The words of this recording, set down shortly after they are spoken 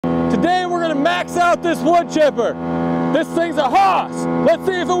Today we're gonna max out this wood chipper. This thing's a hoss. Let's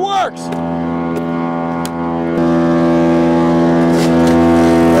see if it works.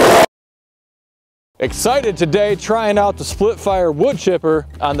 Excited today trying out the split fire wood chipper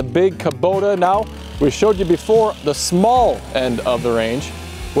on the big Kubota. Now, we showed you before the small end of the range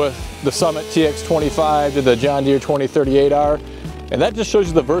with the Summit TX25 to the John Deere 2038R. And that just shows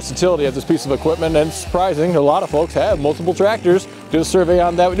you the versatility of this piece of equipment, and it's surprising. A lot of folks have multiple tractors. Did a survey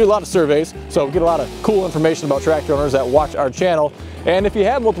on that. We do a lot of surveys, so we get a lot of cool information about tractor owners that watch our channel. And if you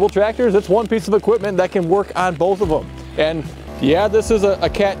have multiple tractors, it's one piece of equipment that can work on both of them. And yeah, this is a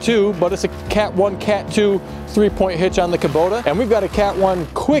Cat 2, but it's a Cat 1, Cat 2 3-point hitch on the Kubota. And we've got a Cat 1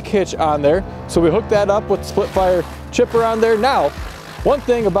 quick hitch on there. So we hooked that up with the split fire chipper on there. Now, one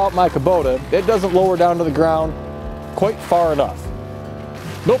thing about my Kubota, it doesn't lower down to the ground quite far enough.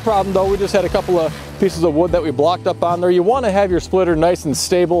 No problem though, we just had a couple of pieces of wood that we blocked up on there. You want to have your splitter nice and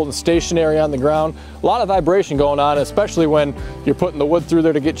stable and stationary on the ground. A lot of vibration going on, especially when you're putting the wood through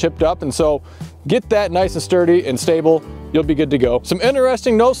there to get chipped up. And so get that nice and sturdy and stable, you'll be good to go. Some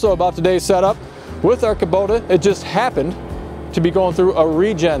interesting notes though about today's setup. With our Kubota, it just happened to be going through a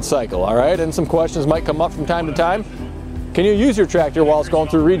regen cycle, all right? And some questions might come up from time to time. Can you use your tractor while it's going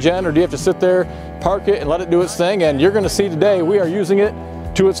through regen, or do you have to sit there, park it, and let it do its thing? And you're gonna see today we are using it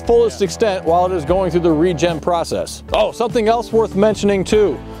to its fullest extent while it is going through the regen process. Oh, something else worth mentioning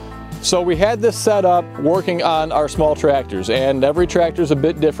too. So we had this set up working on our small tractors, and every tractor is a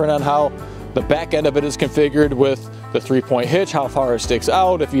bit different on how the back end of it is configured with the 3-point hitch, how far it sticks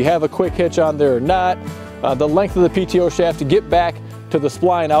out, if you have a quick hitch on there or not, the length of the PTO shaft to get back to the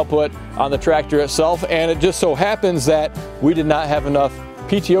spline output on the tractor itself. And it just so happens that we did not have enough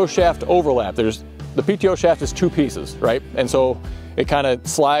PTO shaft overlap. The PTO shaft is two pieces, right? And so it kind of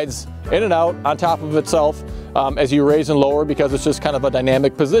slides in and out on top of itself as you raise and lower, because it's just kind of a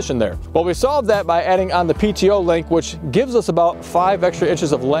dynamic position there. Well, we solved that by adding on the PTO link, which gives us about 5 extra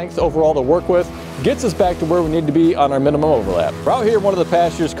inches of length overall to work with, gets us back to where we need to be on our minimum overlap. We're out here in one of the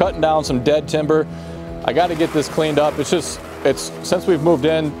pastures cutting down some dead timber. I got to get this cleaned up. It's since we've moved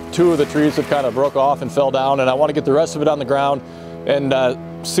in, 2 of the trees have kind of broke off and fell down, and I want to get the rest of it on the ground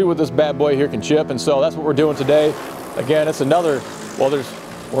and see what this bad boy here can chip. And so that's what we're doing today. Again, it's another, well,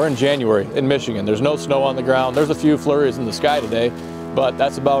 we're in January in Michigan. There's no snow on the ground. There's a few flurries in the sky today, but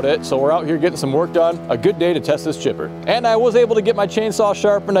that's about it. So we're out here getting some work done. A good day to test this chipper. And I was able to get my chainsaw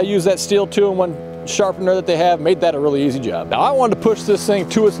sharpened. I used that steel 2-in-1 sharpener that they have, made that a really easy job. Now I wanted to push this thing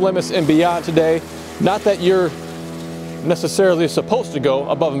to its limits and beyond today. Not that you're necessarily supposed to go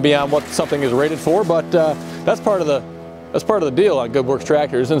above and beyond what something is rated for, but that's part of the deal on Good Works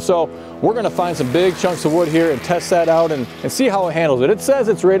tractors. And so we're going to find some big chunks of wood here and test that out and see how it handles it. It says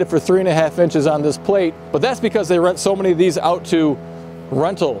it's rated for 3.5 inches on this plate, but that's because they rent so many of these out to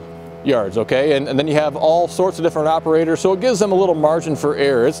rental yards, okay? And then you have all sorts of different operators, so it gives them a little margin for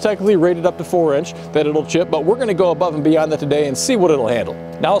error. It's technically rated up to 4 inch that it'll chip, but we're going to go above and beyond that today and see what it'll handle.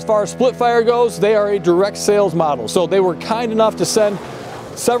 Now, as far as split fire goes, they are a direct sales model, so they were kind enough to send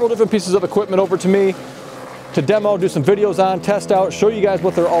several different pieces of equipment over to me to demo, do some videos on, test out, show you guys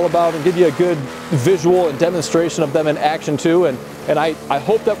what they're all about, and give you a good visual and demonstration of them in action too. And I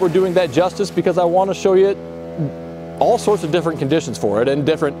hope that we're doing that justice, because I want to show you all sorts of different conditions for it and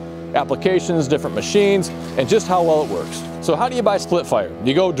different applications, different machines, and just how well it works. So how do you buy split fire?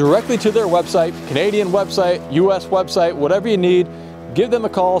 You go directly to their website, Canadian website, US website, whatever you need. Give them a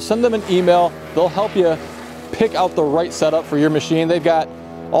call, send them an email. They'll help you pick out the right setup for your machine. They've got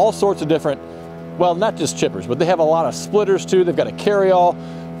all sorts of different, well, not just chippers, but they have a lot of splitters too. They've got a carry-all,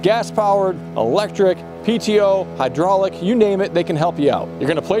 gas-powered, electric, PTO, hydraulic, you name it, they can help you out. You're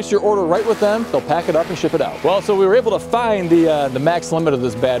gonna place your order right with them, they'll pack it up and ship it out. Well, so we were able to find the max limit of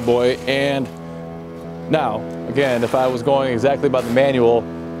this bad boy, and now, again, if I was going exactly by the manual,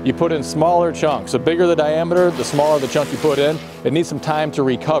 you put in smaller chunks. The bigger the diameter, the smaller the chunk you put in. It needs some time to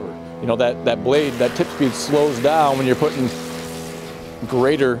recover. You know, that blade, that tip speed slows down when you're putting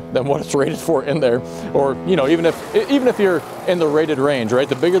greater than what it's rated for in there. Or, you know, even if you're in the rated range, right?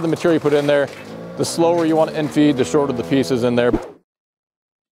 The bigger the material you put in there, the slower you want to infeed, the shorter the pieces in there.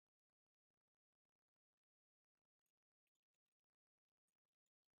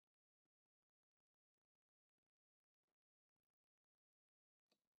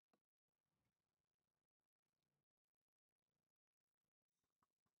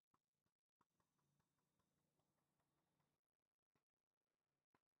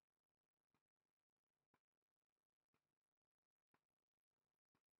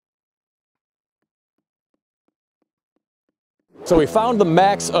 So we found the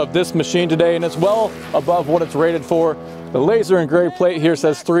max of this machine today, and it's well above what it's rated for. The laser engraved plate here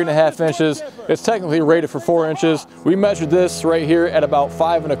says 3.5 inches. It's technically rated for 4 inches. We measured this right here at about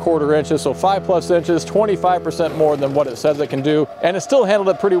 5.25 inches, so 5+ inches, 25% more than what it says it can do. And it still handled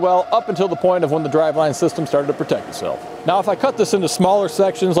it pretty well up until the point of when the driveline system started to protect itself. Now, if I cut this into smaller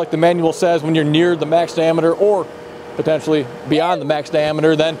sections like the manual says, when you're near the max diameter or potentially beyond the max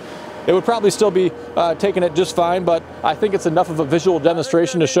diameter, then it would probably still be taking it just fine, but I think it's enough of a visual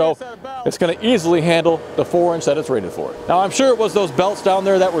demonstration to show it's going to easily handle the 4-inch that it's rated for. Now, I'm sure it was those belts down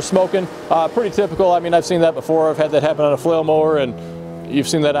there that were smoking. Pretty typical. I mean, I've seen that before. I've had that happen on a flail mower, and you've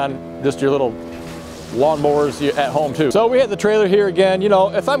seen that on just your little lawnmowers at home too. So we had the trailer here again. You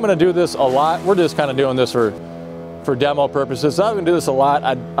know, if I'm going to do this a lot, we're just kind of doing this for demo purposes. So I'm going to do this a lot.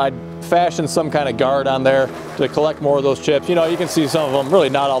 I'd fashion some kind of guard on there to collect more of those chips. You know, you can see some of them, really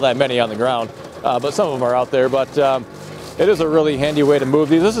not all that many on the ground, but some of them are out there. But it is a really handy way to move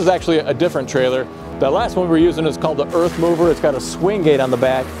these. This is actually a different trailer. The last one we were using is called the Earth Mover. It's got a swing gate on the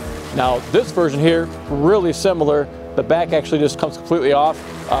back. Now this version here, really similar. The back actually just comes completely off.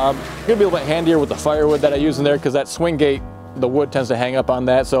 Gonna be a little bit handier with the firewood that I use in there, because that swing gate, the wood tends to hang up on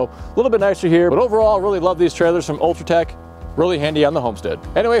that. So a little bit nicer here, but overall, I really love these trailers from Ultratech. Really handy on the homestead.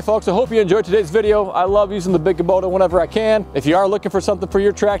 Anyway, folks, I hope you enjoyed today's video. I love using the big Kubota whenever I can. If you are looking for something for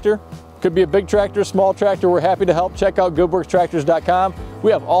your tractor, could be a big tractor, small tractor, we're happy to help. Check out goodworkstractors.com.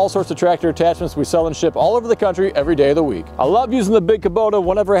 We have all sorts of tractor attachments we sell and ship all over the country every day of the week. I love using the big Kubota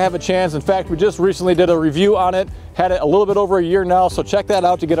whenever I have a chance. In fact, we just recently did a review on it. Had it a little bit over a year now, so check that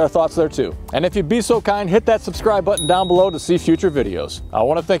out to get our thoughts there too. And if you'd be so kind, hit that subscribe button down below to see future videos. I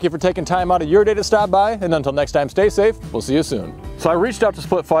want to thank you for taking time out of your day to stop by, and until next time, stay safe. We'll see you soon. So I reached out to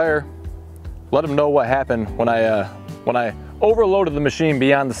Split Fire, let them know what happened when I overloaded the machine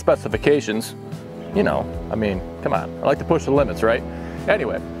beyond the specifications. You know, I mean, come on, I like to push the limits, right?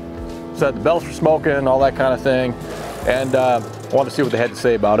 Anyway, said the belts were smoking, all that kind of thing, and I wanted to see what they had to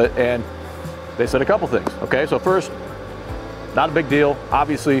say about it, and they said a couple things. Okay, so first, not a big deal.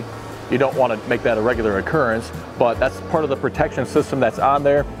 Obviously, you don't want to make that a regular occurrence, but that's part of the protection system that's on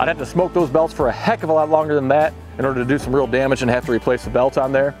there. I'd have to smoke those belts for a heck of a lot longer than that in order to do some real damage and have to replace the belts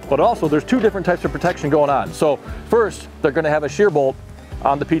on there. But also, there's two different types of protection going on. So first, they're going to have a shear bolt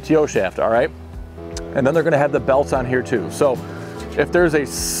on the PTO shaft, all right? And then they're going to have the belts on here too. So if there's a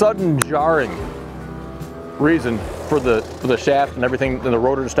sudden jarring reason for the shaft and everything, and the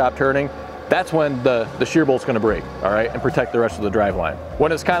rotor to stop turning, that's when the shear bolt's going to break, all right, and protect the rest of the drive line.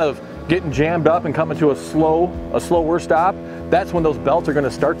 When it's kind of getting jammed up and coming to a slower stop, that's when those belts are going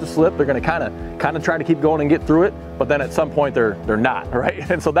to start to slip. They're going to kind of try to keep going and get through it, but then at some point they're not, right?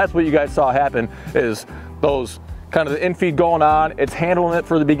 And so that's what you guys saw happen, is those kind of the infeed going on, it's handling it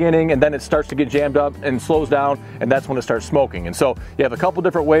for the beginning, and then it starts to get jammed up and slows down, and that's when it starts smoking. And so you have a couple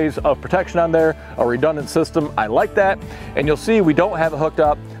different ways of protection on there, a redundant system. I like that. And you'll see we don't have it hooked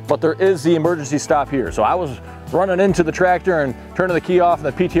up, but there is the emergency stop here. So I was running into the tractor and turning the key off and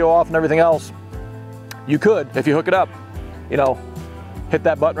the PTO off and everything else. You could, if you hook it up, you know, hit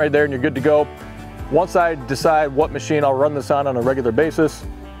that button right there and you're good to go. Once I decide what machine I'll run this on a regular basis,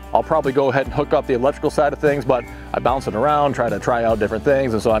 I'll probably go ahead and hook up the electrical side of things, but I bounce it around, try out different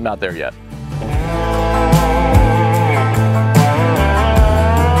things, and so I'm not there yet.